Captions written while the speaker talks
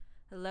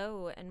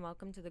Hello, and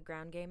welcome to the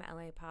Ground Game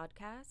LA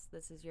podcast.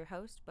 This is your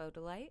host, Bo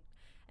Delight,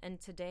 and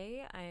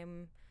today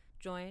I'm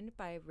joined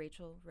by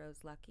Rachel Rose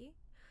Lucky.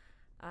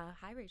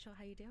 Hi, Rachel.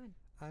 How you doing?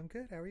 I'm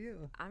good. How are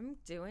you? I'm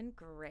doing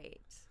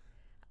great.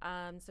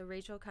 So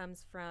Rachel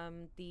comes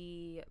from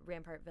the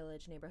Rampart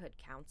Village Neighborhood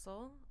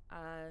Council.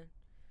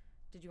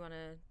 Did you want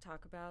to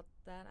talk about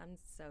that? I'm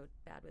so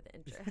bad with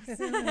intros.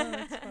 No,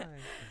 that's fine.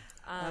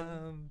 um,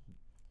 Um,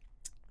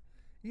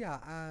 yeah,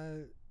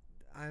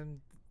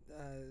 I'm,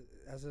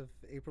 as of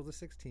April the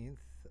 16th,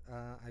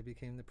 I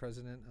became the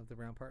president of the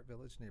Rampart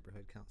Village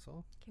Neighborhood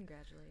Council.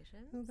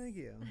 Congratulations. Well, thank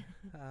you.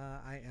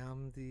 I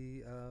am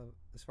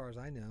as far as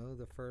I know,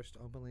 the first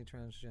openly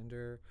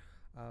transgender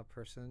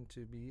person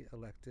to be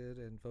elected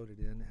and voted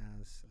in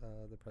as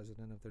the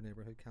president of their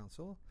neighborhood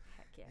council.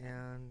 Heck yeah.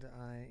 And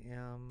I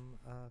am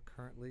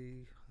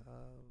currently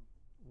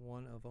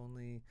one of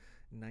only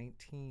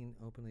 19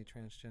 openly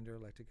transgender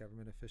elected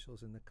government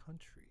officials in the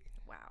country.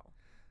 Wow.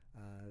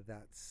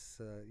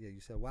 You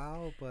said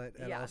wow, but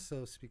it Yeah.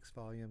 also speaks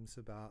volumes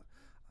about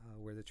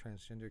where the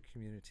transgender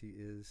community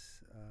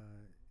is,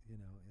 in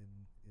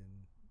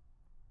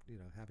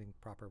having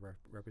proper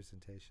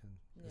representation,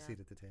 a Yeah. seat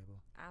at the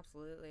table.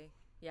 Absolutely.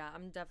 Yeah,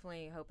 I'm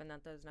definitely hoping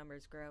that those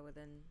numbers grow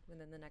within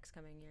the next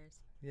coming years.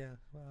 Yeah,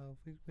 well,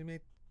 we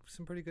made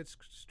some pretty good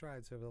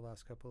strides over the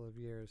last couple of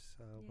years.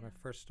 When I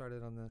first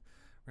started on the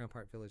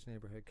Rampart Village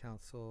Neighborhood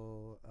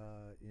Council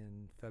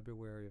in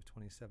February of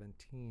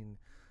 2017,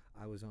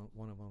 I was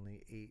one of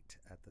only 8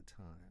 at the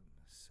time.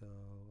 So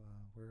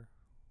we're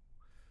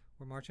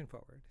marching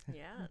forward.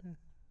 Yeah.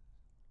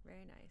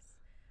 Very nice.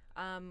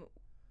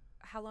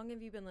 How long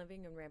have you been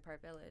living in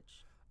Rampart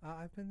Village?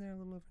 I've been there a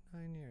little over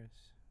 9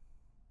 years.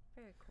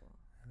 Very cool.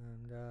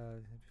 And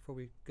before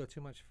we go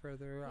too much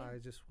further, Yeah. I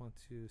just want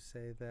to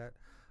say that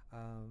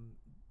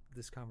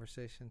this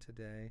conversation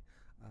today,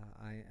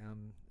 I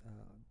am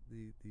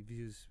the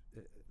views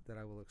that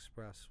I will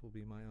express will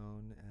be my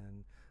own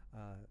and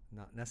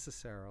not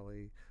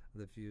necessarily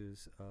the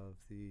views of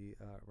the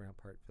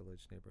Rampart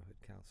Village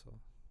Neighborhood Council.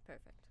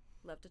 Perfect.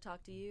 Love to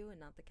talk to you and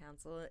not the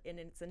council in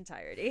its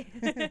entirety.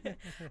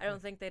 I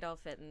don't think they'd all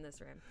fit in this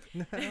room.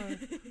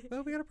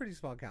 Well, we got a pretty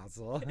small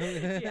council.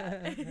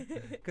 Yeah.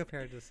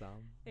 Compared to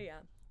some. Yeah.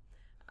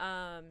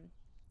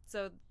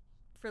 So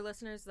for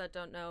listeners that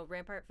don't know,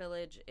 Rampart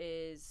Village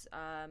is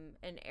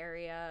an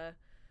area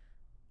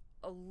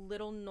a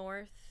little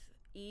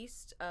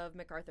northeast of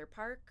MacArthur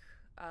Park,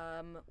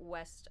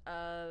 west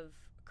of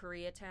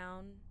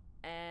Koreatown,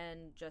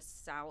 and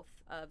just south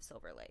of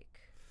Silver Lake.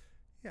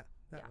 Yeah,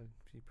 that Yeah. would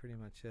be pretty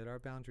much it. Our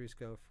boundaries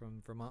go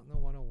from Vermont and the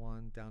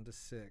 101 down to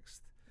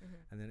 6th,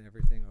 and then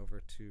everything over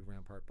to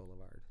Rampart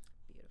Boulevard.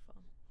 Beautiful.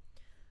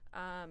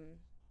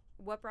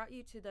 What brought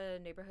you to the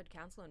neighborhood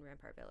council in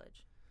Rampart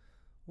Village?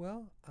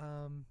 Well,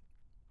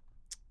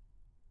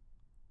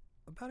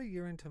 about a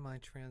year into my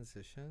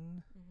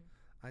transition,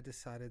 I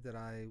decided that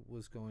I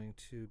was going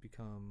to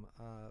become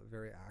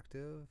very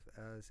active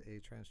as a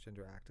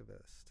transgender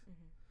activist,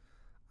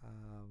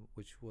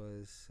 which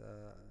was,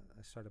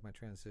 I started my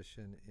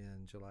transition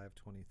in July of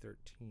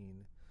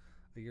 2013.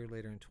 A year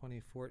later, in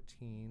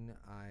 2014,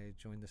 I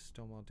joined the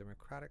Stonewall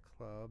Democratic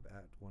Club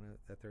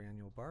at their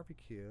annual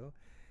barbecue,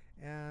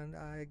 and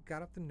I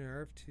got up the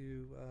nerve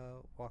to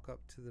walk up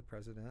to the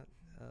president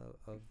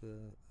of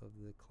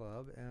the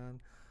club,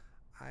 and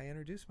I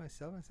introduced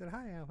myself. I said,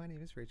 "Hi, my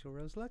name is Rachel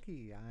Rose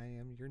Lucky. I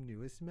am your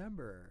newest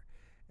member."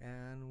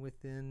 And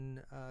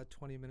within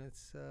 20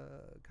 minutes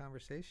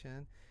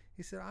conversation,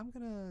 he said, "I'm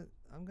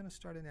gonna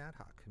start an ad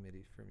hoc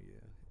committee from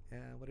you."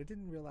 And what I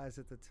didn't realize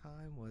at the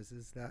time was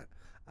that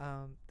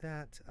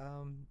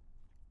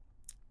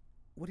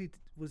what he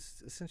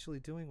was essentially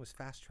doing was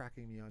fast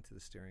tracking me onto the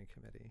steering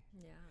committee.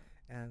 Yeah.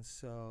 And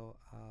so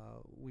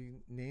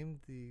we named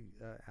the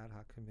ad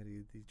hoc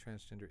committee the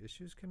Transgender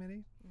Issues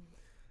Committee.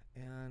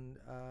 And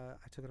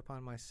I took it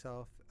upon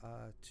myself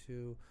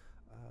to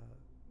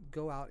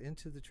go out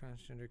into the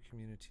transgender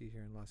community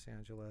here in Los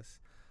Angeles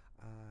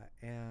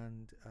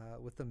and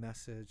with the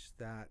message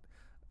that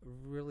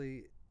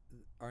really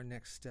our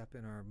next step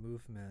in our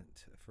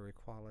movement for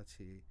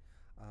equality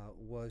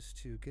was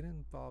to get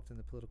involved in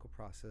the political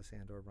process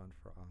and or run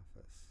for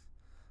office.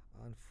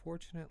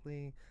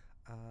 Unfortunately,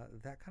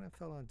 that kind of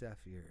fell on deaf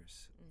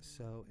ears.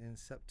 So in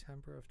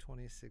September of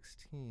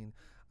 2016,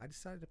 I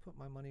decided to put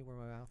my money where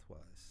my mouth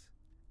was,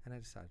 and I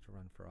decided to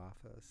run for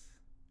office.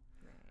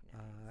 Very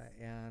nice.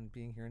 And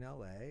being here in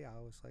LA, I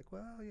was like,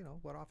 well,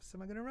 what office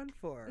am I going to run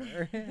for?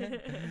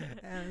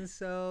 And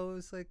so it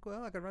was like,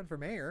 well, I could run for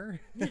mayor.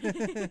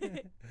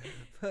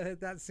 But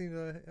that seemed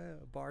a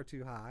bar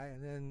too high.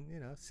 And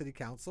then, city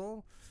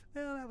council,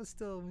 well, that was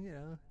still,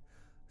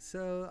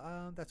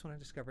 So that's when I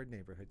discovered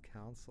neighborhood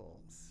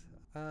councils.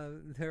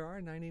 There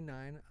are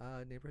 99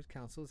 neighborhood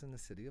councils in the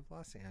city of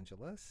Los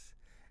Angeles.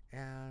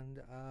 And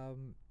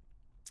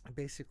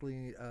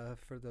basically,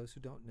 for those who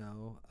don't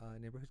know,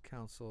 neighborhood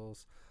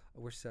councils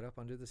were set up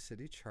under the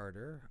city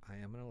charter. I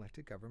am an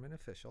elected government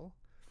official.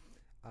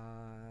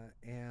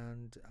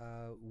 and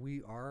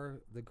we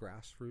are the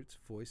grassroots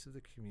voice of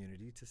the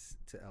community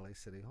to LA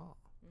City Hall.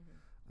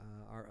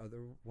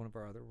 One of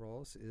our other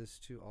roles is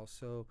to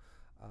also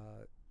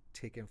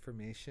take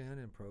information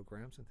and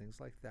programs and things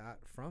like that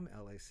from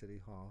LA City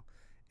Hall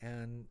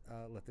and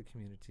let the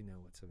community know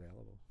what's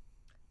available.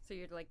 So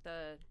you're like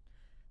the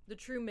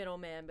true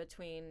middleman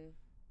between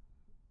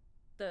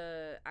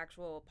the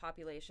actual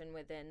population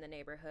within the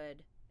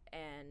neighborhood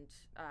and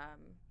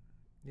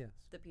yes,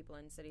 the people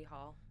in City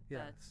Hall.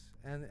 Yes,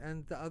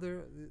 and the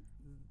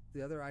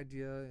other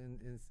idea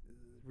and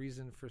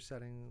reason for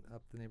setting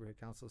up the neighborhood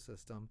council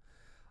system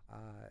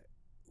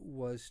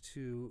was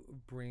to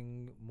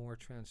bring more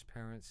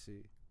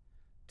transparency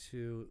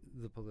to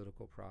the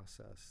political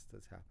process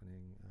that's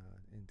happening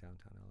in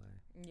downtown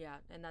LA. Yeah,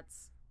 and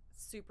that's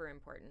super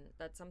important.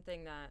 That's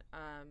something that,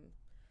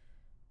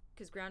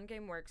 because Ground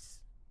Game works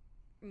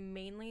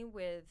mainly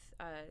with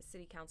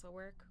city council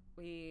work.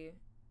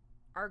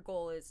 Our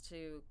goal is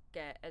to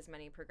get as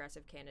many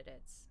progressive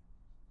candidates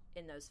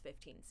in those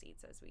 15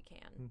 seats as we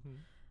can.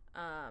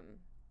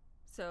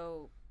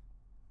 So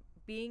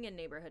being in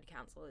neighborhood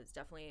council is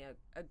definitely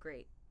a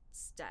great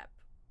step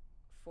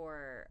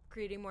for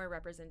creating more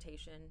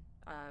representation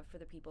for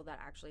the people that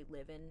actually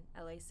live in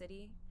LA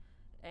City,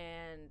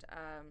 and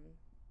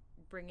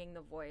bringing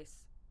the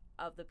voice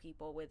of the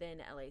people within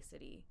LA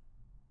City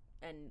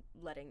and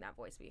letting that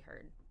voice be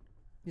heard.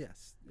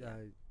 Yes,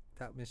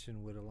 that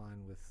mission would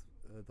align with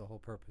the whole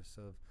purpose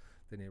of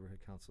the neighborhood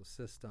council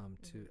system,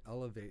 to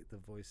elevate the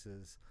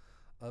voices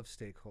of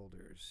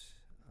stakeholders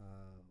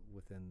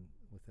within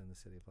the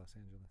city of Los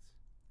Angeles.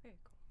 Very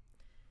cool.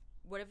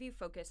 What have you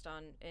focused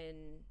on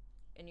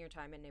in your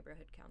time in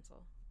neighborhood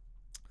council?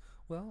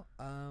 Well,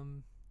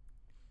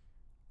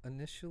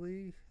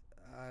 initially,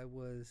 I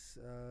was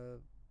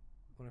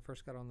when I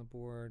first got on the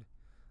board,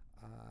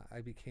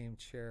 I became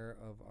chair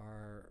of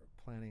our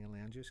Planning and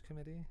Land Use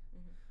Committee,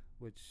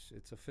 which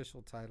its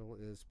official title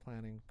is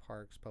Planning,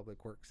 Parks,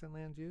 Public Works, and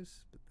Land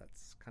Use, but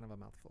that's kind of a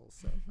mouthful,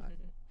 so I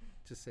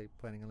just say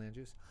Planning and Land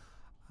Use.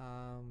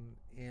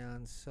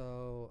 And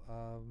so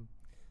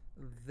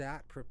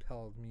that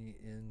propelled me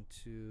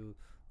into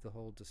the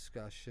whole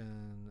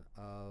discussion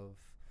of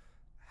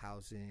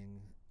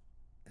housing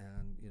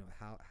and,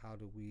 how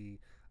do we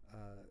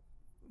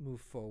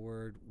move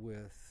forward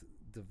with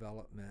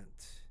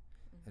development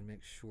and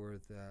make sure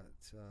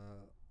that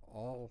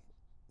all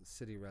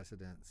city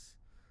residents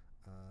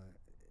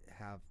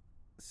have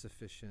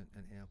sufficient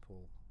and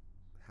ample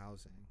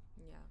housing.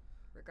 Yeah,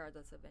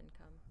 regardless of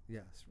income.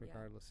 Yes,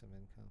 regardless of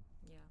income.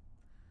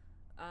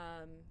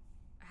 Yeah.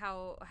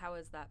 How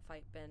has that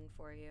fight been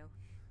for you?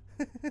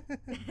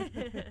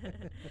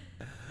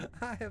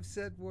 I have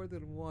said more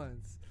than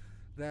once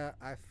that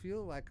I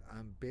feel like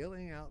I'm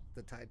bailing out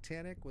the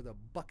Titanic with a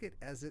bucket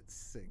as it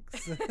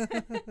sinks.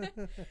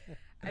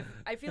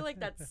 I feel like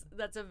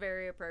that's a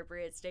very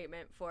appropriate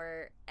statement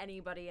for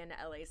anybody in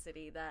LA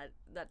City that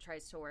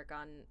tries to work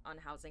on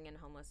housing and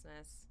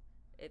homelessness.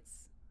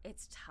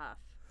 It's tough.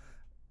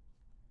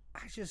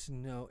 I just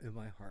know in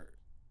my heart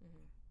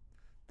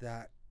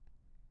that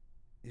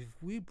if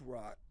we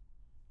brought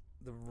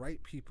the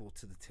right people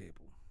to the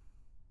table,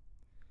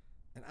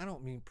 and I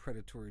don't mean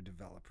predatory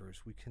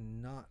developers, we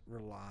cannot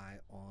rely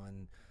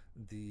on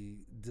the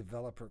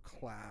developer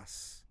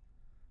class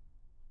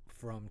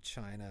from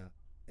China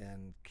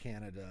and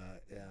Canada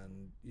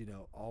and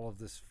all of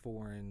this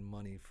foreign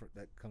money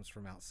that comes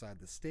from outside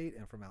the state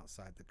and from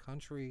outside the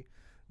country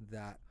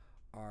that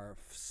are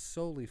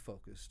solely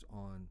focused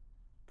on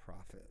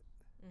profit.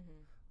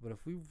 But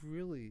if we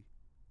really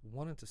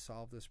wanted to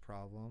solve this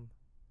problem,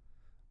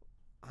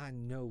 I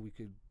know we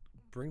could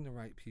bring the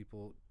right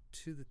people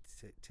to the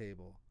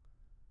table.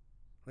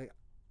 Like,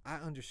 I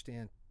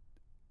understand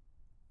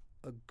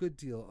a good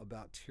deal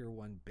about tier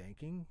 1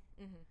 banking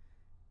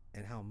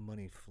and how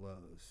money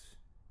flows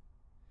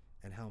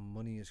and how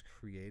money is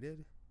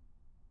created.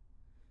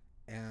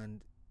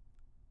 And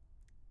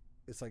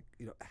it's like,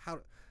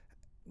 how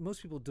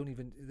most people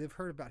they've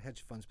heard about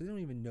hedge funds, but they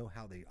don't even know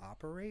how they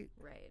operate.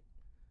 Right.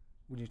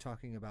 When you're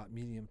talking about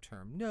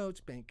medium-term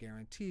notes, bank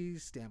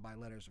guarantees, standby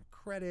letters of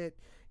credit,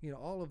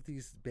 all of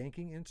these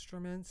banking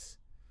instruments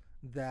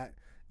that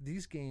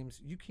these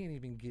games you can't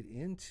even get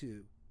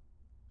into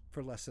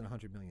for less than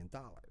 $100 million.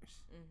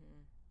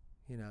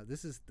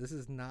 This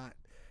is not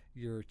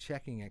your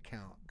checking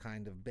account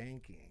kind of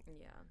banking.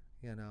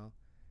 Yeah.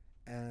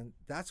 And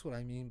that's what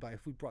I mean by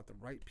if we brought the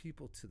right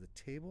people to the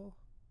table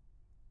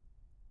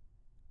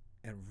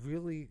and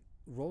really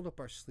rolled up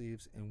our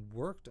sleeves and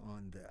worked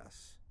on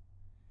this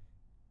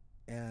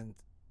and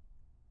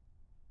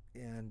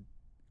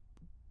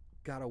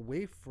got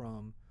away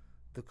from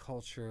the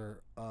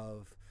culture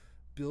of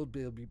build,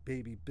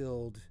 baby,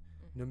 build,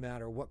 no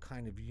matter what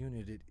kind of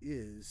unit it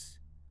is,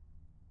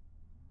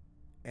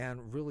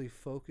 and really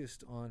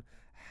focused on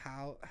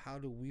how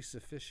do we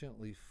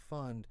sufficiently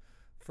fund,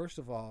 first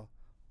of all,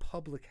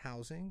 public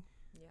housing.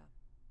 Yeah.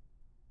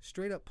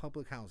 Straight up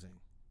public housing,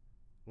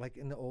 like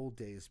in the old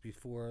days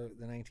before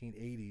the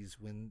 1980s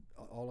when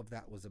all of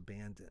that was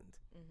abandoned.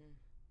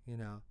 You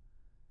know,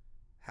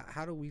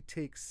 how do we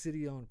take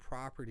city-owned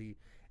property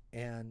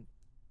and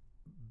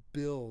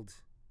build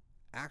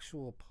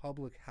actual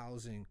public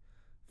housing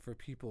for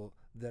people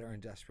that are in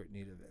desperate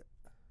need of it?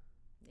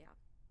 Yeah.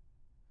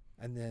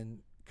 And then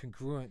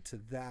congruent to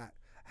that,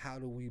 how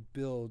do we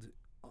build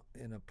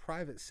in a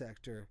private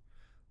sector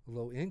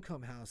low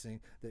income housing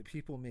that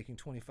people making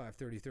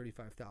 $25,000, $30,000,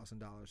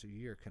 $35,000 a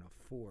year can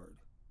afford?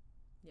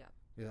 Yeah.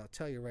 Because I'll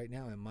tell you right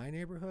now, in my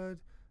neighborhood,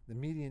 the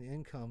median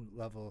income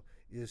level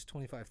is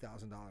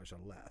 $25,000 or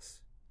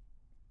less.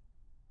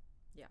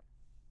 Yeah.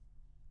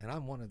 And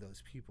I'm one of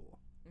those people.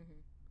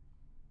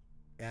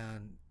 Mm-hmm.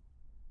 And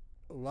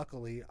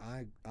luckily,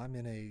 I'm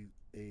in an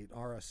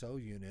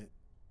RSO unit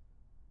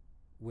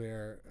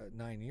where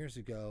 9 years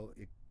ago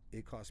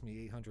it cost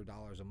me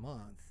 $800 a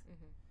month,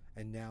 Mm-hmm.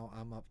 and now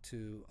I'm up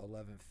to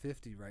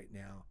 $1,150 right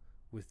now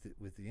with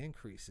the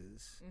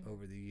increases Mm-hmm.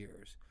 over the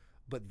years.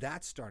 But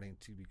that's starting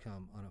to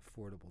become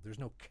unaffordable. There's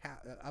no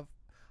cap.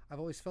 I've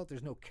always felt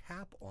there's no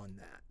cap on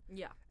that.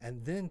 Yeah.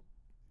 And then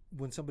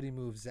when somebody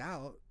moves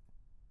out,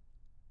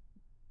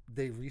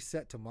 they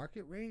reset to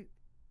market rate.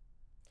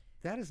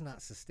 That is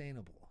not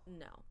sustainable.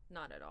 No,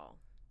 not at all.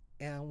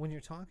 And when you're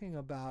talking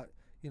about,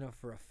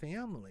 for a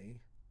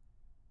family,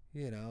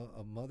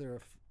 a mother,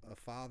 a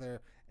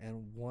father,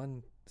 and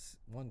one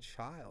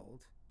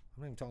child,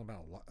 I'm not even talking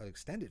about an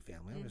extended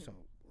family. I'm just a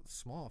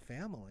small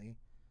family,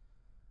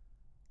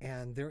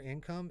 and their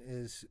income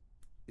is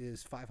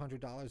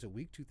 $500 a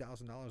week,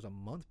 $2,000 a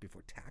month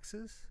before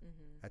taxes,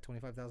 Mm-hmm. at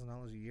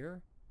 $25,000 a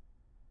year,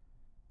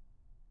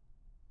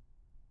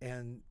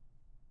 and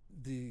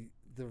the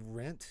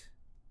rent,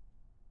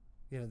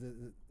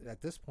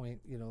 at this point,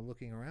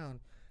 looking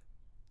around,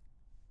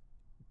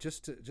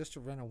 just to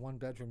rent a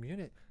 1-bedroom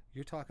unit,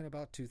 you're talking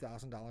about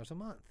 $2,000 a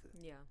month.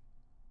 Yeah.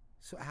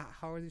 So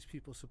how are these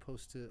people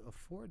supposed to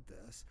afford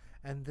this?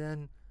 And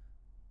then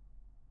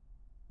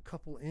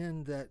couple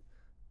in that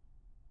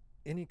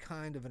any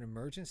kind of an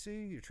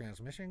emergency, your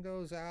transmission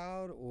goes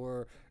out,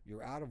 or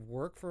you're out of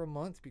work for a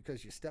month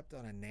because you stepped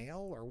on a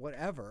nail or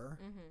whatever,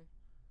 Mm-hmm.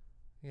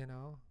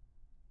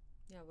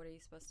 Yeah, what are you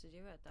supposed to do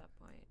at that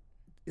point?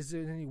 Is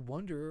it any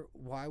wonder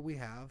why we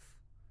have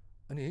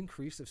an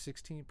increase of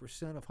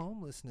 16% of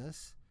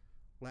homelessness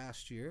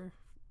last year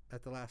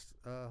at the last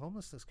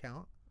homelessness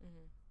count,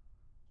 Mm-hmm.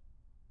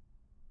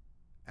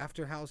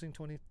 after housing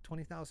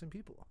 20,000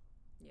 people?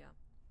 Yeah.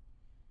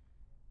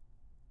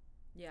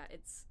 Yeah,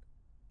 it's...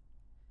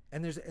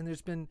 And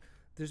there's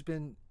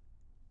been,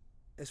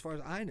 as far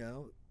as I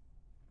know,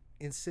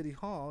 in City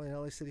Hall, in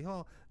LA City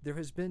Hall, there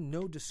has been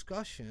no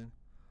discussion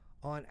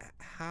on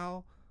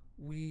how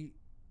we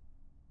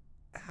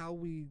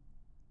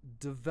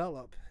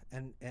develop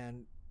and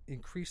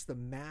increase the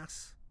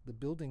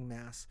building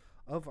mass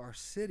of our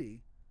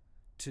city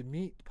to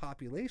meet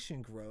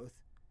population growth,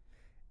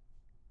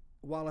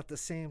 while at the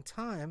same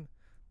time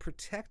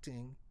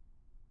protecting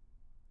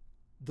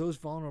those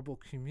vulnerable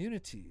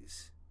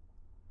communities,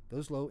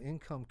 those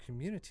low-income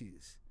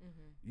communities.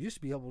 Mm-hmm. You used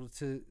to be able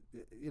to,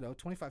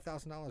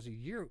 $25,000 a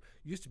year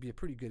used to be a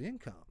pretty good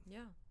income. Yeah.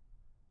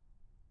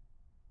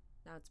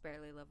 Now it's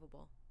barely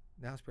livable.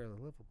 Now it's barely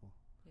livable.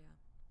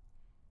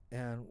 Yeah.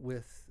 And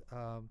with,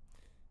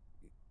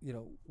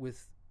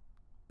 with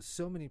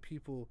so many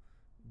people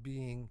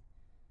being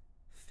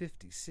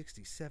 50,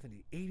 60,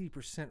 70,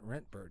 80%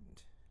 rent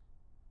burdened,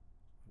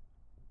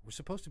 we're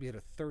supposed to be at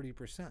a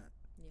 30%.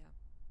 Yeah.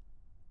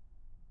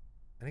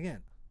 And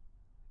again,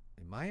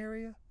 in my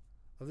area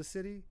of the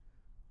city,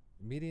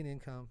 median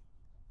income,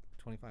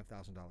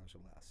 $25,000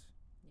 or less.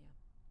 Yeah.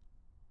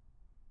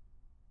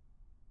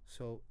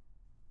 So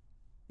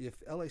if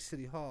LA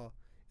City Hall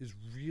is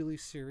really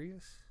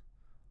serious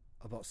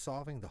about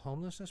solving the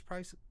homelessness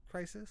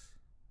crisis,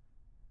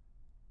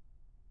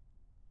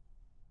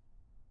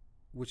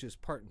 which is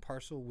part and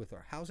parcel with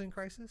our housing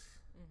crisis,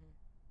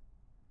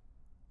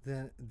 Mm-hmm.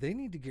 then they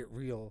need to get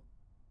real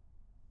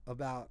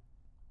about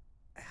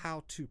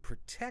how to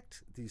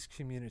protect these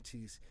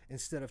communities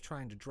instead of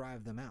trying to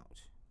drive them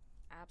out.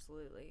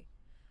 Absolutely.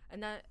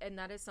 And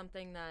that is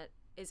something that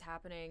is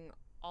happening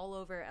all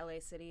over LA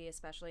City,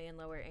 especially in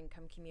lower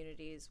income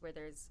communities where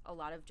there's a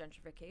lot of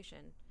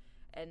gentrification.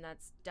 And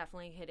that's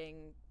definitely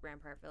hitting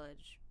Rampart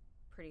Village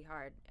pretty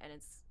hard, and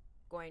it's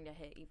going to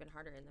hit even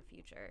harder in the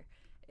future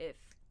if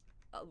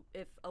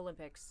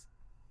Olympics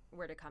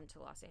were to come to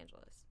Los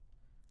Angeles.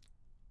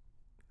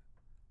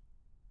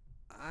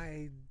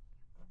 I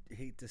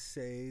hate to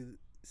say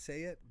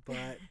it,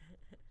 but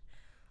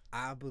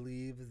I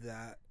believe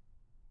that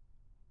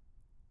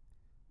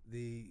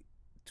the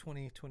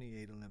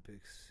 2028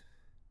 Olympics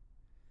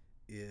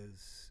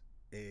is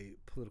a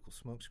political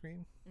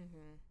smokescreen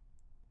Mm-hmm.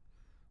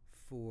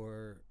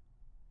 for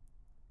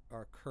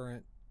our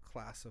current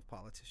class of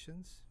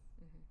politicians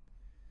Mm-hmm.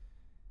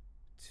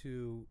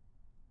 to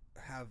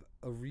have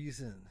a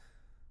reason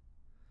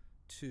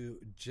to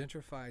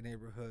gentrify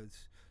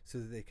neighborhoods so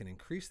that they can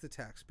increase the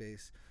tax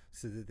base,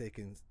 so that they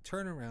can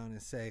turn around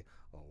and say,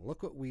 oh,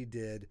 look what we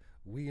did,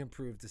 we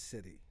improved the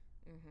city.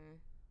 Mm-hmm.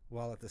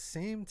 While at the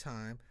same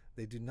time,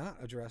 they do not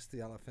address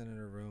the elephant in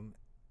the room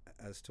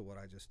as to what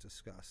I just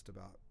discussed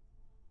about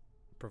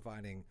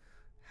providing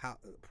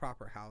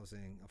proper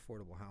housing,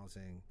 affordable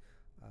housing,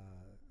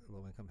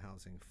 low-income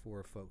housing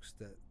for folks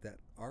that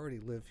already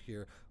live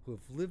here, who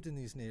have lived in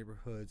these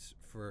neighborhoods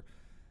for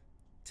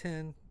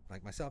 10,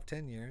 like myself,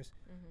 10 years,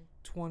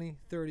 20,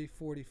 30,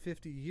 40,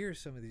 50 years.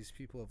 Some of these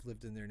people have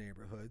lived in their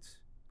neighborhoods,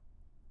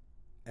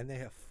 and they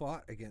have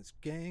fought against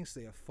gangs,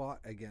 they have fought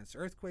against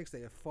earthquakes,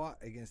 they have fought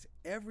against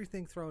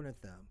everything thrown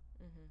at them.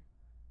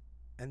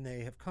 And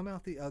they have come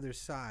out the other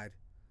side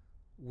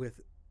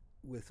with,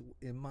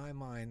 in my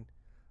mind,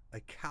 a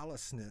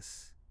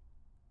callousness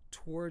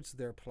towards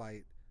their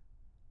plight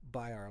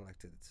by our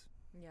electeds.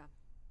 Yeah,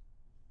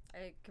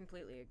 I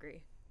completely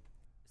agree.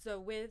 So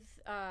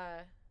with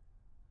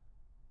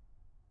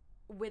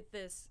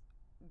this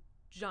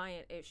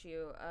giant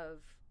issue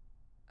of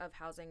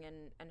housing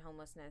and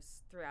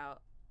homelessness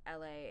throughout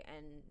LA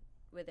and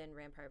within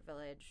Rampart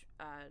Village,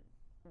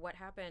 what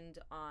happened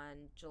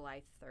on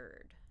July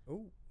 3rd?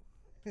 Ooh,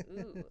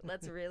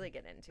 let's really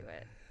get into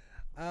it.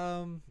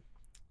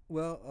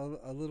 Well,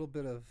 a little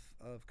bit of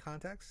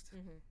context.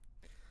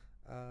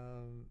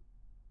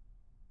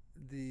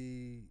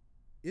 The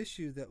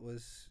issue that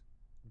was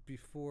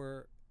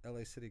before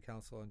LA City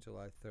Council on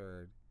July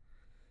 3rd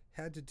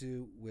had to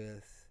do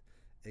with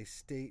a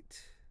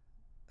state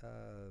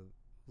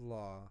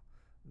law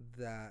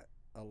that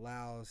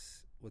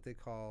allows what they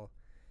call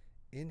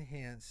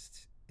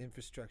enhanced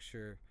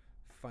infrastructure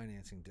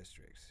financing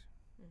districts,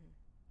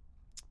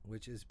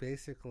 which is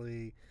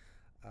basically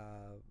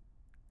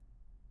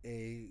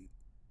an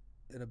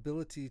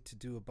ability to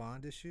do a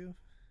bond issue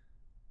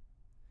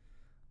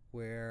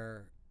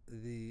where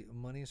the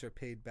monies are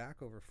paid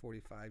back over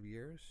 45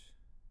 years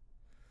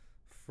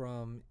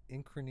from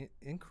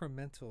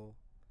incremental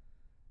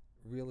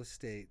real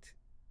estate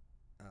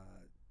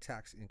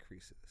tax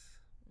increases.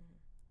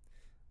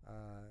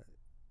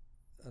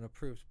 An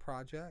approved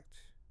project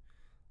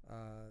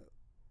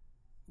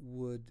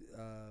would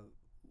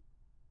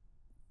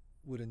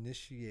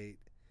initiate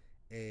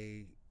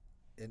an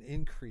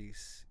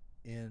increase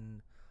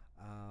in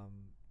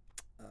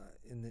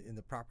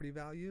the property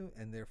value,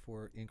 and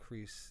therefore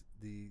increase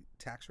the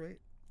tax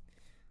rate.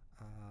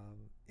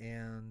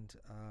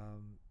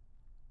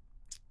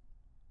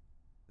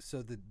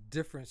 So the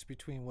difference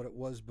between what it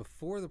was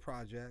before the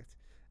project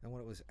and what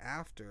it was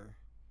after,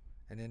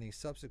 and any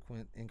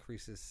subsequent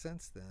increases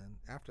since then,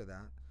 after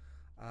that,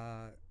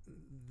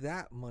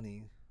 that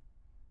money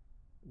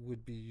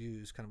would be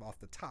used kind of off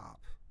the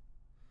top,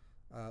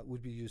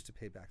 would be used to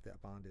pay back that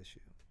bond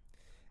issue.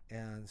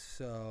 And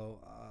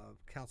so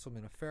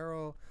Councilman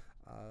O'Farrell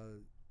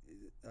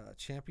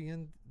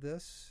championed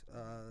this,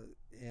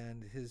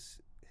 and his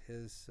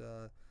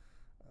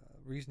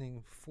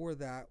reasoning for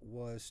that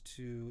was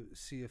to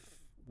see if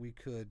we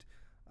could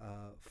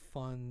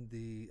fund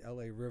the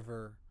LA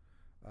River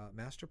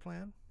master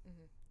plan.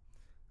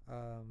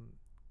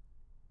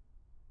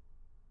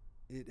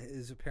 It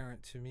is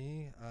apparent to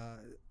me,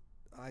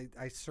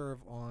 I serve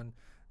on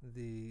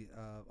the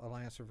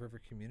Alliance of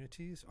River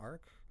Communities,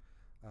 ARC,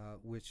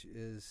 which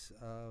is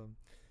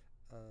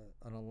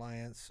an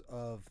alliance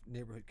of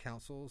neighborhood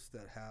councils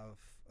that have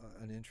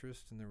an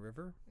interest in the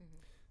river.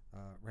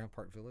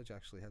 Rampart Village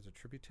actually has a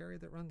tributary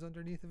that runs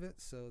underneath of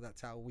it, so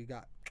that's how we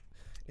got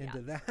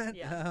into that.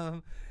 Yeah.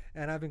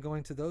 And I've been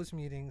going to those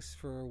meetings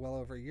for well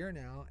over a year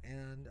now,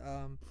 and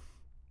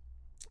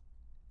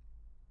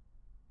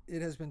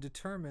it has been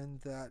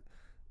determined that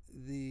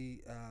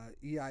the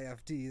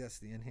EIFD, that's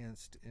the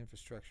Enhanced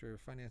Infrastructure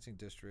Financing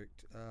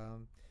District,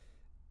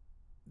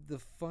 the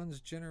funds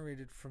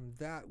generated from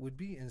that would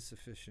be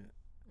insufficient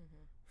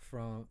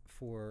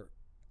for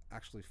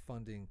actually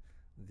funding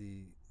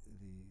the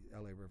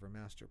LA River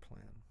Master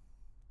Plan.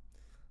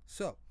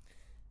 So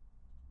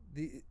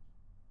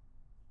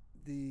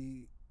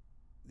the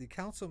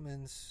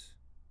councilman's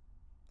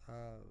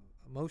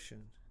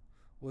motion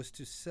was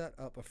to set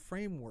up a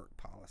framework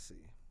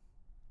policy,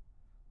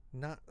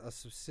 not a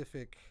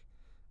specific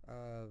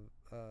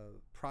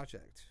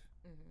project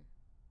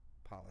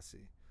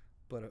policy,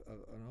 but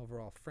an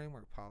overall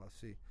framework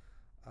policy.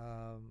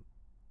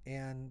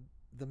 And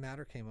the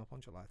matter came up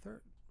on July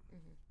 3rd.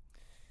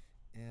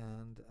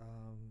 And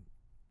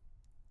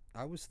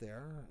I was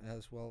there,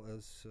 as well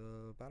as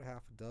about a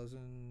half a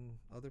dozen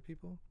other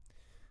people,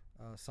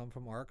 some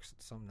from ARCs,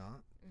 some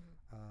not.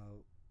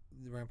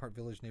 The Rampart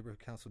Village Neighborhood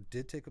Council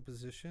did take a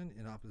position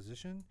in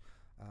opposition.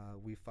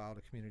 We filed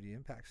a community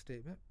impact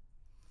statement,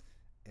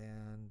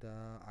 and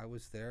I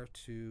was there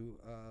to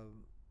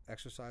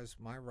exercise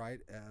my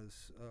right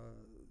as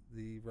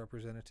the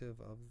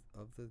representative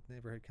of the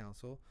neighborhood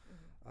council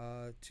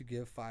to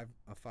give a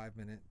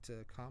 5-minute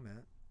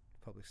comment,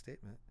 public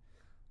statement.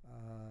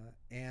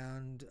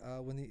 And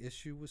when the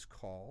issue was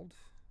called,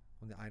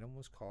 when the item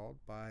was called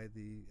by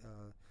the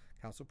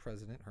council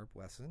president, Herb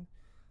Wesson,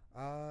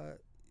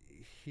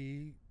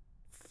 he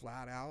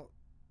flat out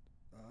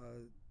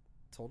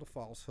told a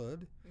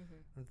falsehood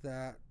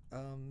that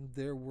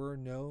there were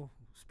no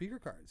speaker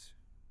cards.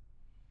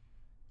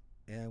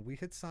 And we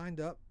had signed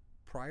up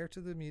prior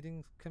to the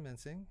meeting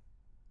commencing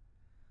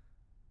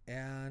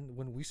And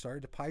when we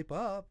started to pipe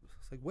up,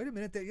 it's like, wait a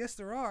minute, yes,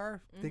 there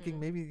are, thinking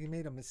maybe you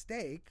made a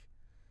mistake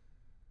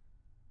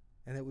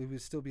and that we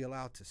would still be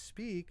allowed to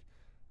speak.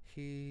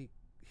 He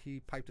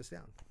piped us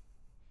down.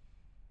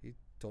 He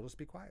told us to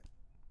be quiet.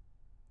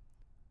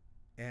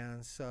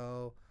 And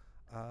so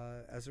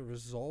as a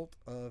result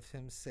of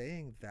him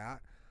saying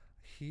that,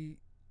 he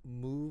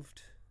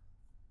moved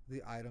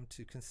the item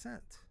to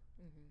consent.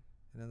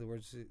 In other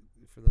words,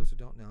 for those who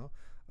don't know,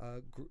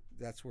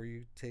 that's where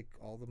you take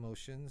all the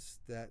motions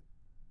that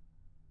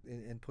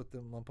and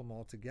lump them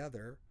all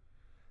together,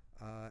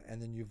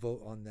 and then you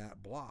vote on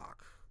that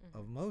block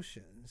of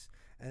motions.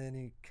 And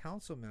any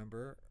council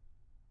member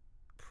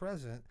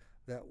present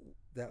that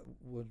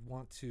would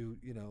want to,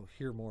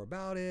 hear more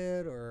about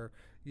it, or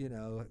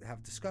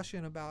have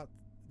discussion about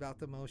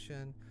the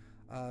motion,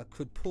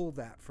 could pull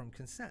that from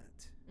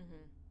consent.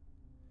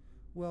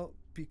 Well,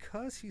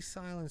 because he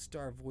silenced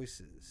our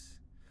voices,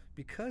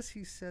 because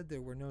he said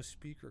there were no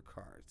speaker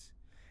cards,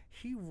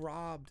 he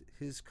robbed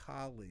his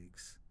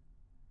colleagues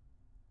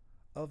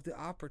of the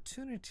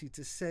opportunity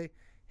to say,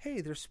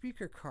 hey, there's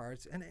speaker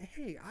cards, and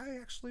hey, I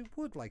actually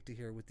would like to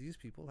hear what these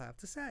people have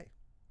to say.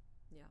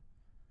 Yeah.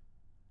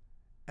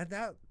 And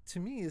that, to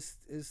me, is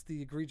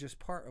the egregious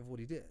part of what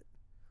he did.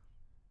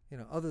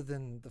 Other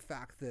than the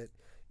fact that,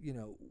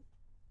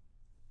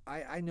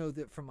 I know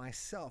that for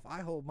myself,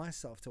 I hold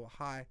myself to a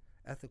high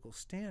ethical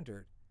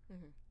standard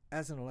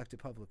as an elected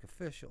public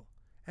official,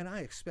 and I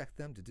expect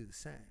them to do the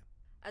same.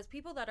 As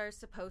people that are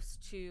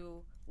supposed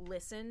to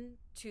listen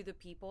to the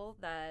people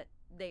that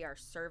they are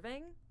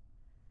serving,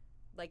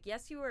 like,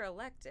 yes, you were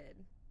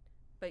elected,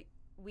 but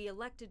we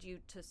elected you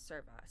to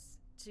serve us,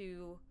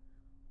 to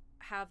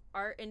have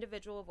our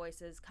individual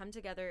voices come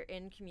together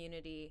in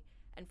community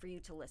and for you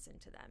to listen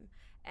to them.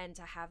 And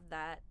to have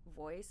that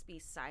voice be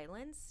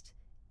silenced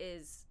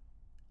is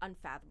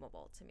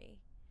unfathomable to me.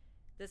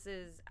 This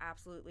is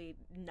absolutely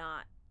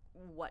not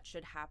what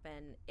should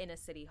happen in a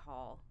city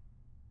hall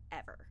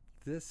ever.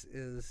 This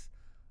is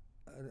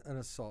an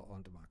assault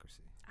on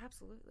democracy.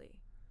 Absolutely.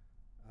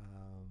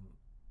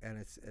 And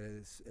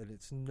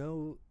it's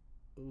no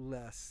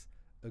less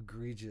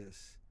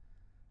egregious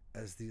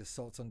as the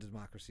assaults on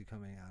democracy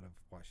coming out of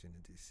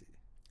Washington, D.C.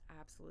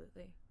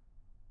 Absolutely.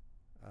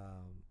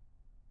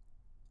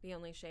 The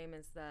only shame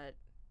is that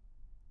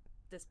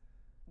this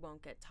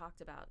won't get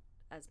talked about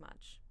as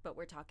much, but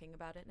we're talking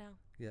about it now.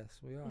 Yes,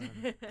 we are.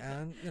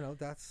 And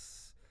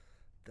that's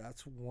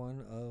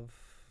one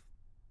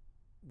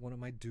of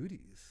my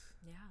duties.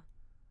 Yeah.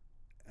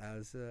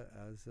 As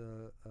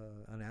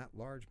an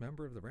at-large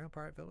member of the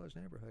Rampart Village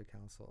Neighborhood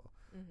Council,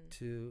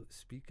 to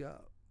speak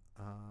up.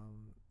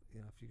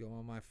 If you go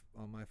on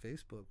my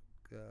Facebook,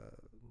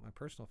 my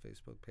personal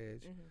Facebook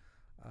page,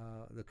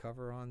 the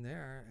cover on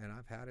there, and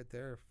I've had it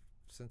there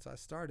since I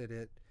started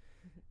it.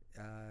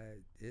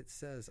 It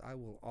says, "I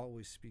will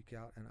always speak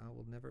out, and I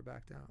will never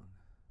back down."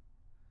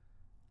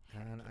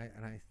 And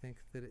I think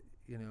that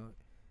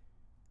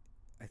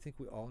I think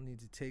we all need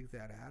to take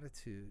that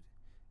attitude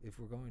if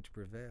we're going to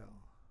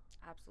prevail.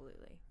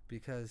 Absolutely.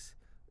 Because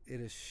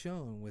it is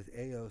shown with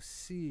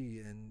AOC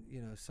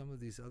and some of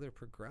these other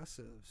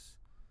progressives,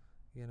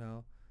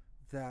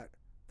 that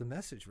the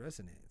message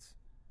resonates.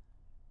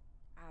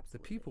 Absolutely. The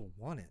people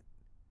want it.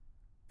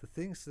 The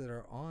things that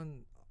are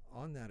on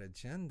that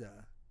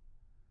agenda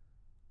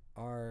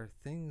are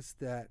things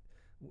that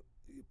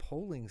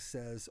polling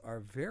says are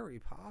very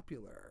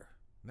popular.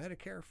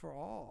 Medicare for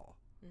all.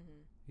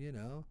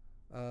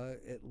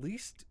 At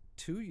least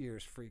 2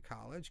 years free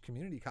college,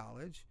 community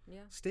college.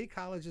 Yeah. State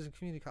colleges and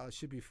community college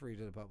should be free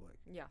to the public.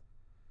 Yeah.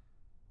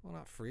 Well,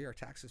 not free. Our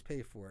taxes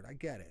pay for it. I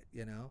get it,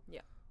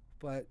 Yeah.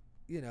 But,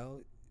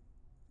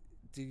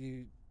 do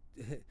you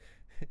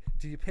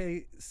do you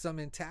pay some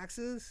in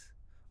taxes,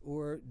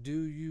 or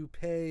do you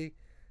pay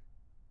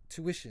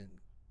tuition?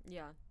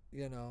 Yeah.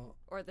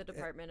 Or the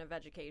Department of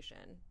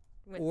Education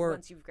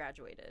once you've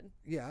graduated.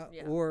 Yeah.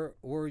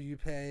 Or you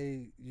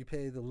pay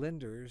the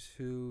lenders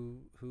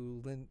who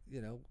lend.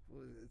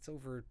 It's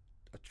over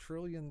 $1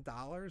 trillion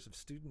of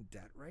student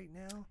debt right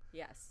now.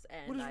 Yes,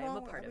 and I am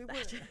a part of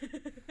that.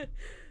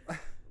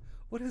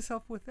 What is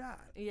up with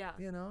that? Yeah.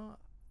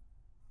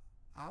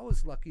 I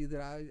was lucky that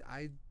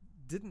I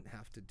didn't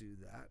have to do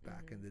that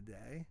back in the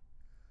day.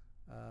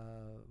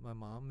 My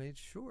mom made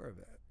sure of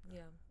it.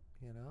 Yeah.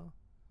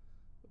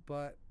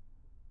 But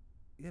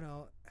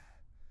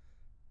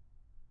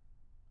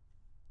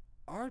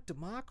our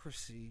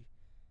democracy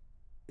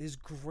is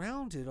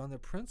grounded on the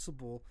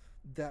principle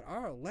that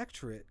our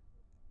electorate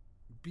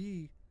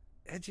be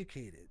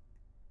educated.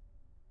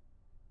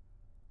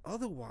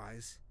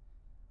 Otherwise,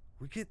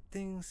 we get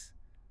things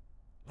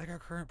like our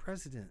current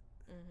president.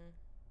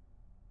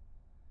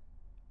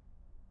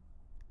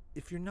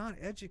 If you're not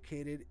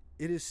educated,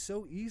 it is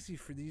so easy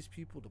for these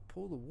people to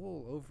pull the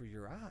wool over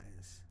your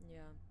eyes. Yeah.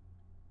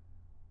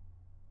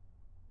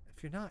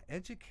 If you're not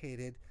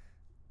educated,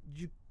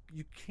 you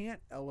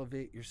can't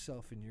elevate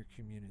yourself in your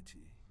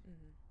community.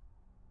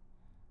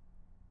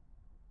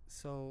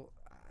 So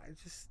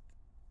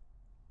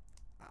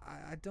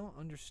I don't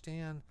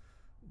understand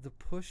the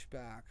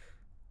pushback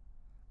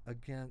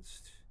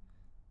against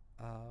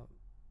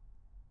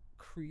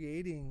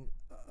creating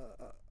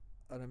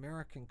an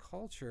American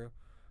culture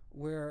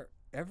where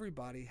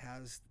everybody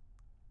has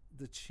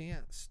the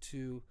chance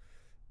to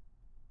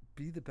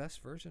be the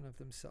best version of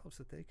themselves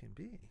that they can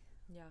be.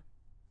 Yeah,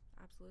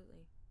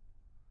 absolutely.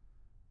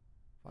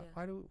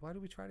 Why do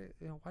we try to,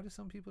 why do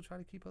some people try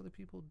to keep other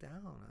people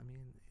down? I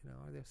mean,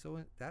 are they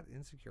that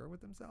insecure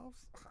with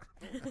themselves?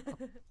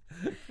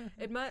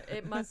 It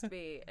must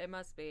be. It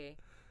must be.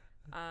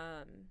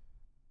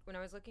 When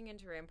I was looking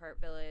into Rampart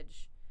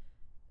Village,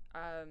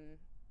 I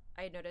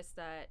had noticed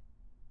that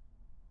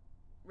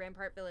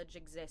Rampart Village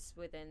exists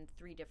within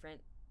 3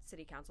 different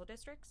city council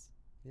districts.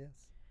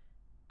 Yes.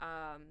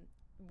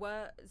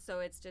 So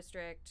it's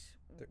district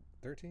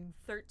 13?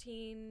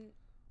 13,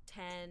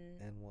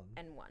 10,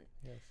 and 1.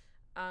 Yes.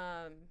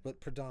 But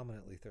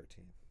predominantly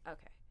 13.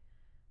 Okay.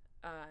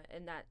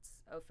 And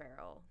that's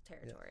O'Farrell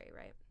territory, yes.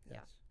 Right?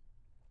 Yes.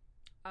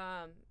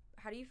 Yeah.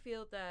 How do you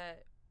feel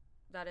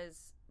that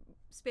is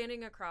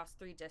spanning across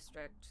 3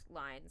 district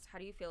lines? How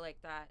do you feel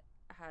like that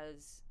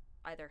has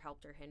either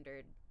helped or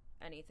hindered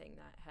anything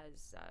that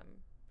has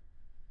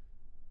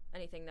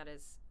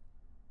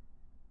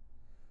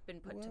been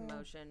put to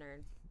motion? Or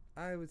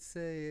I would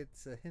say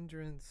it's a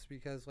hindrance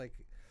because, like,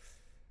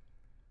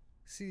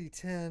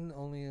 CD10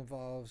 only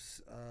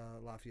involves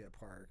Lafayette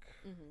Park.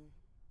 Mm-hmm.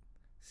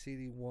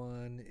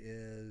 CD1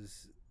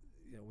 is,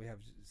 we have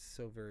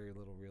so very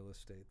little real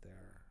estate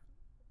there.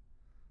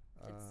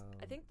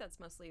 I think that's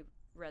mostly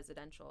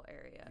residential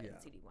area in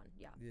CD1.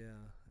 Yeah.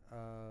 Yeah.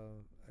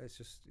 It's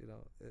just,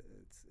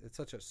 it's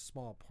such a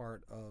small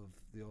part of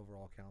the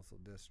overall council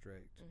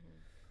district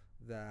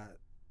that,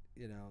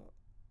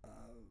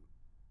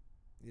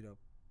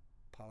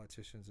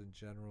 politicians in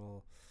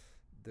general,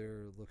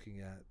 they're looking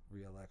at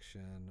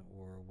re-election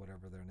or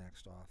whatever their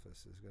next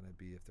office is going to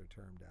be if they're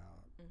termed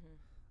out.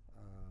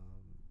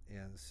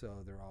 And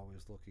so they're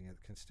always looking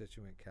at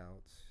constituent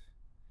counts.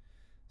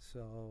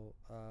 So,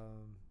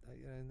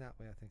 in that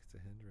way, I think it's a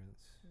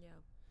hindrance. Yeah.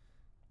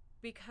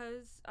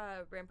 Because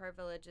Rampart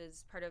Village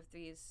is part of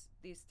these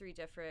 3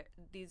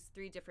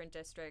 different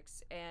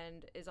districts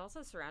and is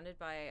also surrounded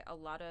by a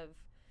lot of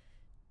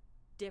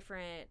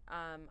different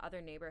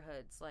other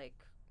neighborhoods, like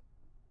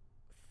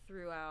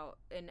throughout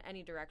in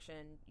any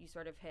direction you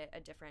sort of hit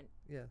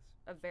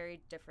a very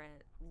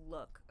different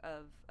look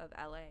of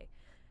LA.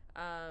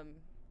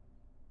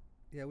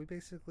 We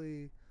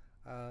basically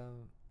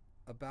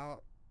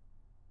about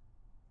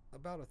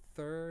a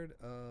third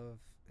of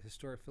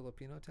historic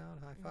Filipino town,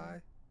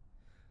 Hi-Fi,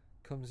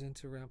 comes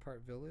into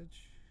Rampart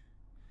Village.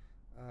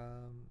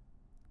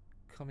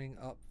 Coming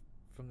up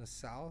from the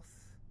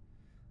south,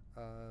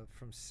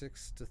 from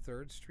 6th to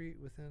 3rd Street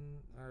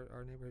within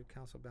our neighborhood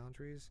council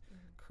boundaries,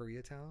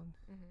 Koreatown.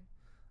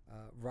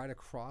 Right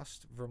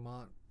across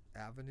Vermont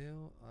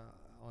Avenue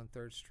on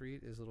 3rd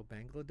Street is Little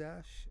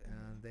Bangladesh,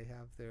 and they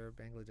have their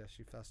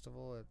Bangladeshi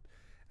festival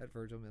at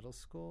Virgil Middle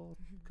School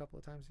a couple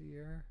of times a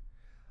year.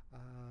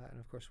 And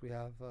of course we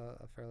have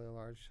a fairly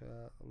large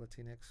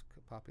Latinx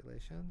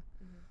population.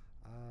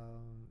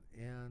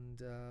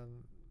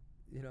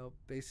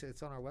 Basically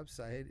it's on our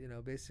website.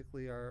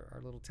 Basically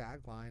our little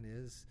tagline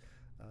is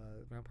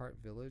Rampart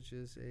Village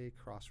is a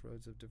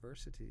crossroads of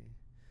diversity.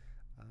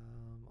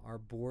 Our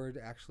board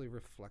actually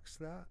reflects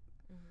that.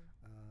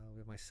 We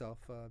have myself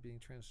being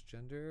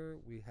transgender.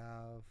 We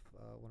have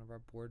one of our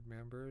board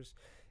members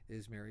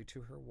is married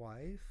to her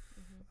wife.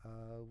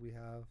 We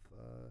have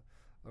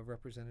a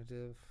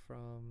representative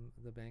from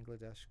the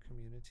Bangladesh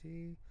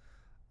community.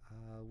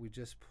 We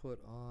just put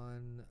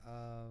on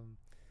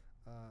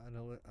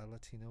a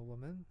Latino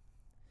woman.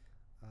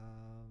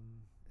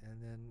 And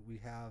then we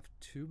have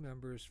 2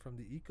 members from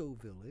the Eco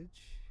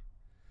Village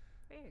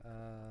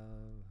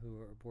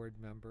who are board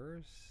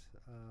members.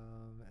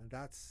 And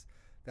that's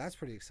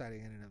pretty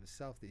exciting in and of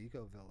itself, the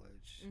Eco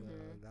Village.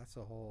 That's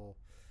a whole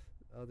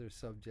other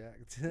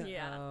subject.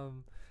 Yeah.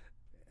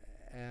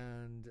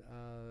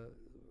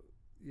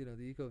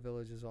 The Eco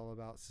Village is all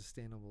about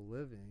sustainable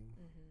living.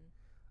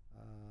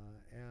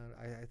 And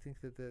I think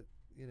that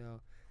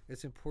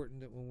it's important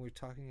that when we're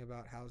talking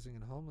about housing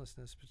and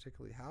homelessness,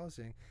 particularly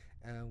housing,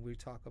 and we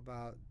talk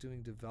about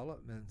doing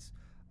developments,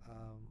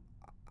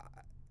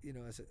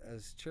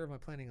 as chair of my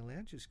Planning and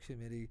Land Use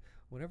Committee,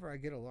 whenever I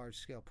get a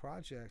large-scale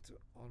project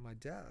on my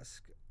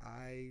desk,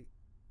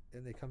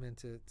 and they come in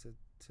to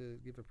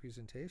give a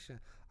presentation,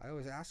 I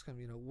always ask them,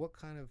 what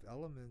kind of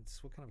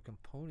elements, what kind of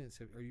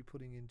components are you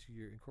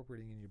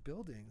incorporating in your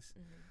buildings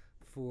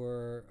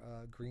for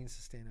green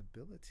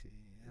sustainability?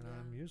 And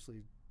I'm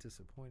usually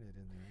disappointed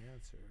in their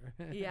answer.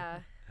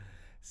 Yeah.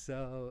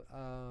 So,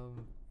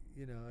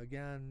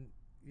 again,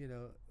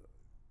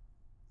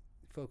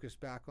 focus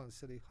back on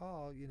City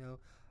Hall,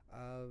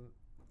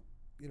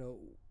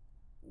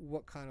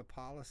 what kind of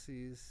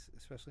policies,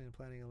 especially in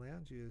planning and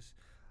land use,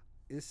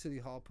 is City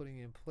Hall putting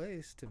in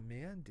place to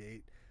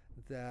mandate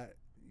that,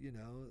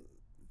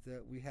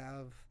 that we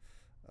have,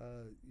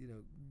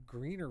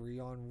 greenery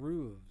on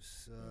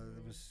roofs?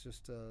 There was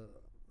just a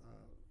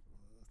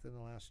within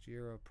the last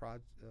year a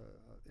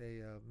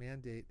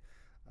mandate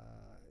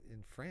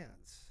in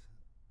France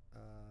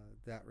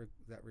that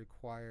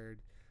required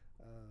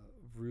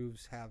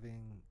roofs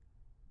having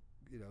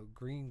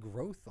green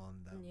growth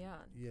on them. Yeah.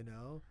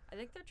 I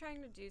think they're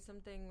trying to do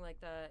something like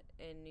that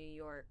in New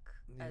York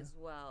as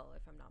well,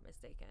 if I'm not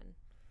mistaken.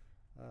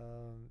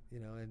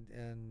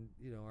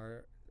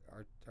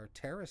 Our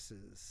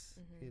terraces,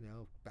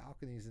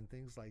 balconies and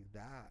things like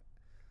that.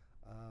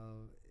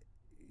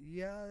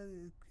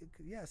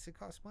 Yes, it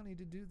costs money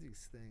to do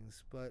these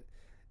things, but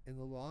in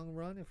the long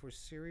run, if we're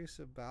serious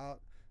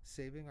about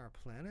saving our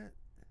planet,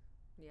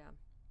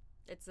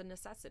 it's a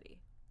necessity.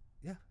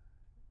 Yeah.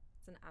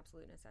 It's an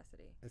absolute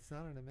necessity. It's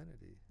not an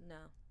amenity. No,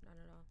 not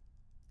at all.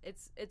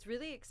 It's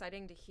really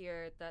exciting to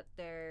hear that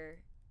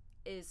there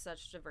is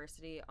such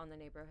diversity on the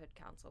neighborhood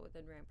council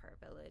within Rampart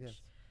Village.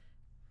 Yes.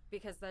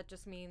 Because that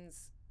just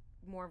means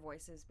more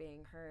voices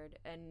being heard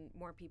and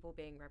more people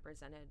being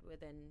represented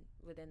within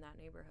that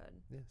neighborhood.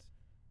 Yes.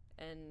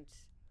 And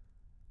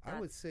I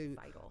would say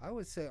vital. I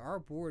would say our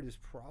board is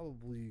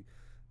probably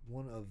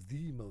one of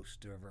the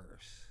most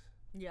diverse.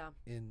 Yeah.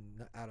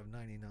 Out of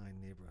 99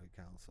 neighborhood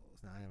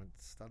councils. Now I haven't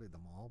studied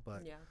them all,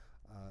 but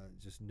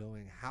just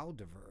knowing how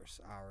diverse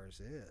ours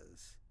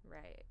is,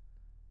 right?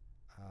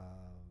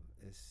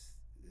 It's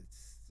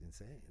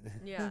insane.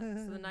 Yeah.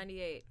 So the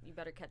 98, you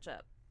better catch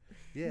up.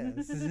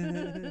 Yes.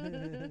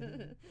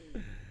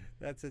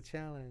 That's a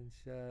challenge.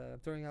 I'm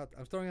throwing out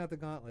the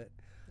gauntlet.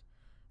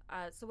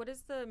 So what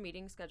does the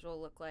meeting schedule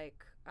look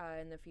like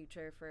in the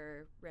future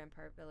for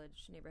Rampart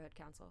Village Neighborhood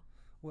Council?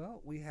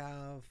 Well, we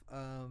have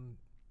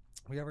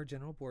our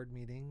general board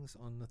meetings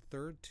on the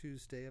third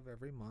Tuesday of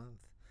every month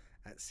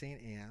at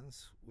St.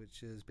 Anne's,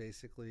 which is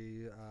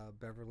basically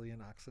Beverly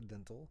and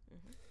Occidental.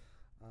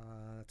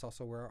 Mm-hmm. It's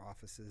also where our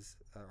office is.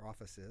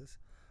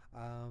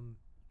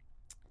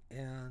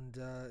 And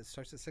it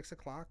starts at 6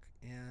 o'clock,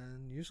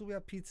 and usually we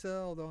have pizza,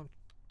 although I'm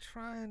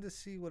trying to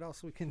see what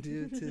else we can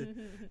do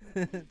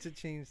to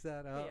change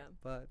that up. Yeah.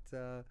 But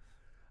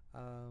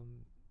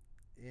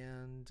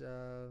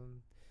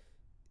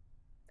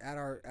at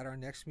our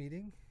next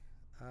meeting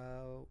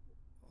on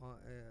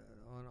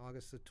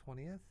August the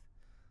 20th,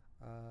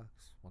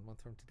 1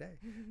 month from today,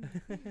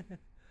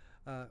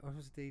 or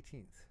was it the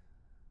 18th?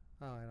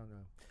 Oh, I don't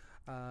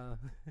know.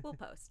 We'll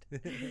post.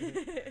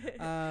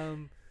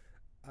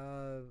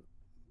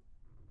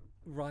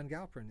 Ron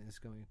Galpern is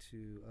going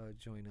to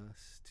join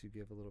us to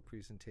give a little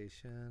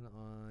presentation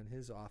on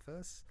his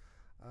office.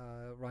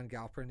 Ron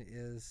Galpern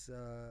is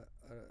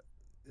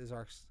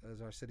our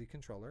city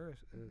controller,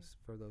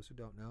 for those who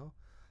don't know,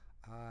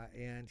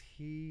 and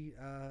he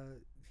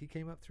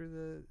came up through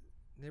the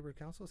neighborhood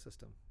council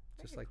system,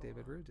 just like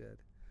David Rue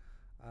did.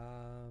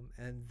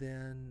 And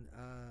then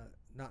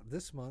not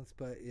this month,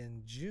 but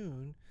in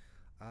June,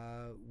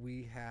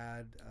 we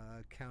had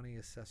County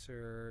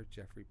Assessor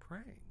Jeffrey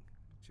Prang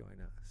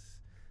join us,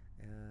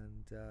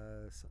 and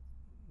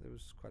there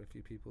was quite a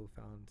few people who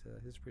found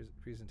his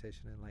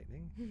presentation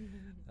enlightening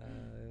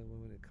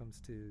when it comes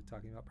to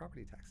talking about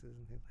property taxes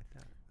and things like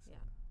that. So.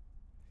 Yeah,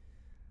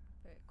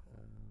 very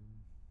cool.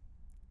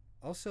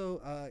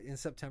 Also, in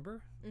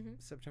September,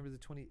 September the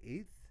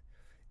 28th,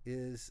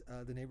 is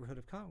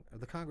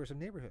the Congress of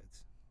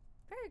Neighborhoods.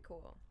 Very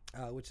cool.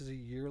 Which is a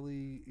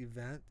yearly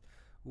event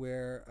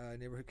where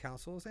neighborhood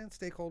councils and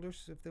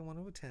stakeholders, if they want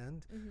to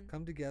attend,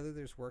 come together.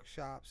 There's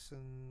workshops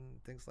and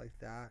things like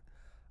that.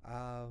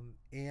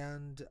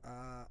 And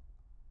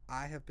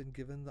I have been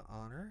given the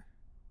honor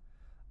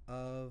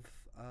of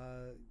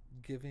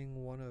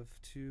giving one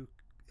of two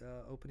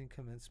opening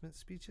commencement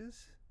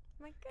speeches,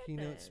 My goodness.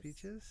 keynote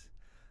speeches.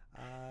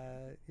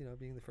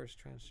 Being the first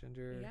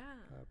transgender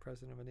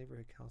president of a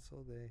neighborhood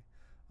council, they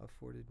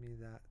afforded me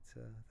that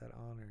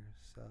honor.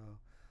 So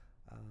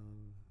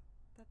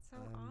that's so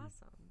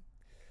awesome.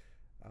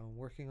 I'm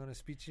working on a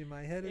speech in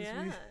my head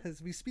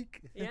as we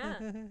speak. Yeah,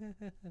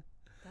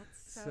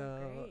 that's so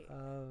great.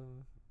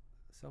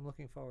 So I'm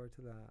looking forward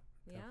to that.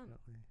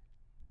 Definitely.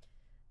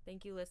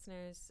 Thank you,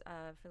 listeners,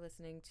 for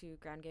listening to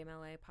Ground Game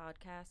LA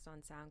podcast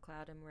on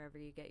SoundCloud and wherever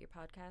you get your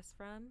podcasts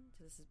from.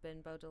 This has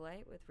been Beau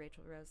Delight with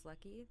Rachel Rose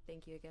Lucky.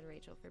 Thank you again,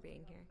 Rachel, for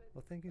being here.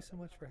 Well, thank you so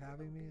much for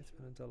having me. It's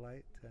been a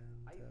delight,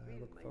 and I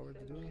look forward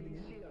to doing it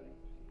again.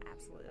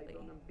 Absolutely.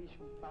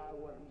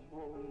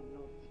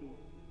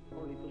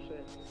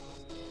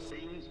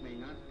 Things may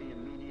not be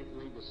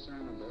immediately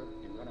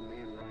discernible in what a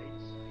man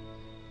writes,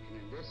 and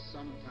in this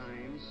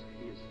sometimes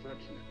he is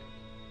fortunate.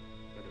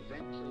 But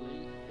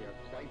eventually they are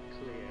quite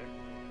clear,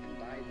 and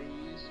by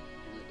these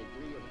and the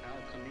degree of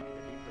alchemy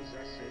that he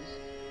possesses,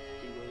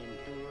 he will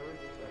endure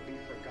or be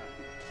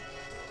forgotten.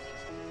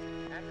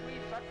 And we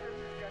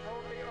veterans can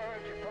only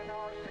urge upon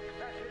our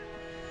successors,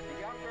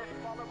 the younger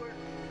followers,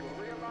 to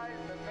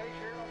realize the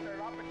measure of their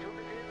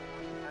opportunities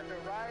and to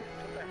rise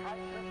to the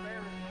height of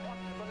their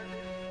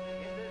responsibilities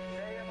in this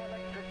day of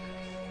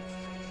electricity.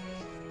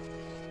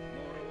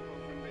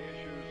 Moreover, when the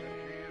issues at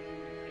hand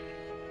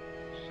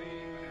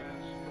seem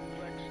as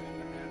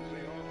perplexing as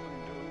they often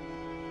do,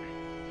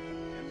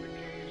 in the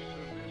case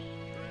of this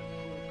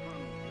dreadful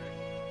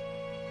conflict,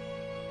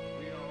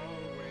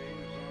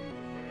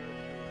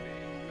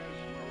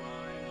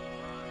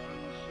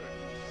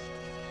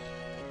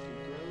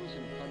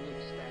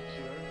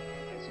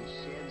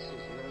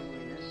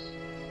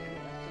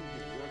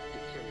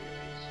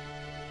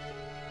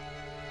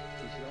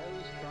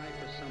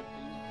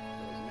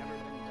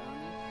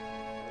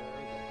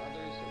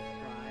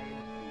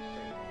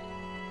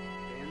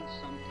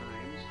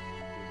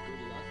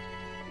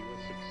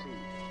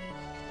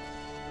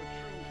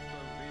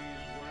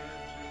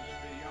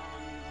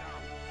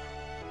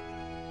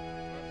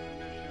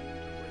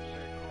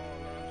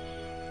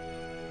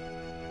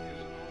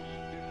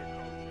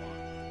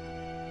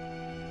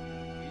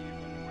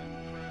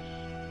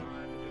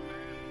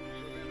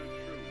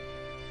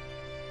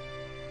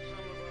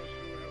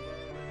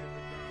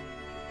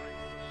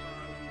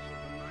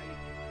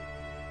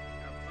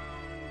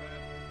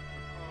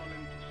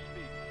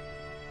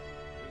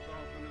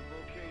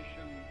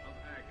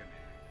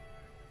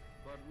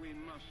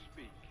 must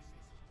speak.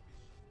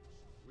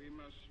 We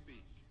must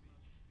speak.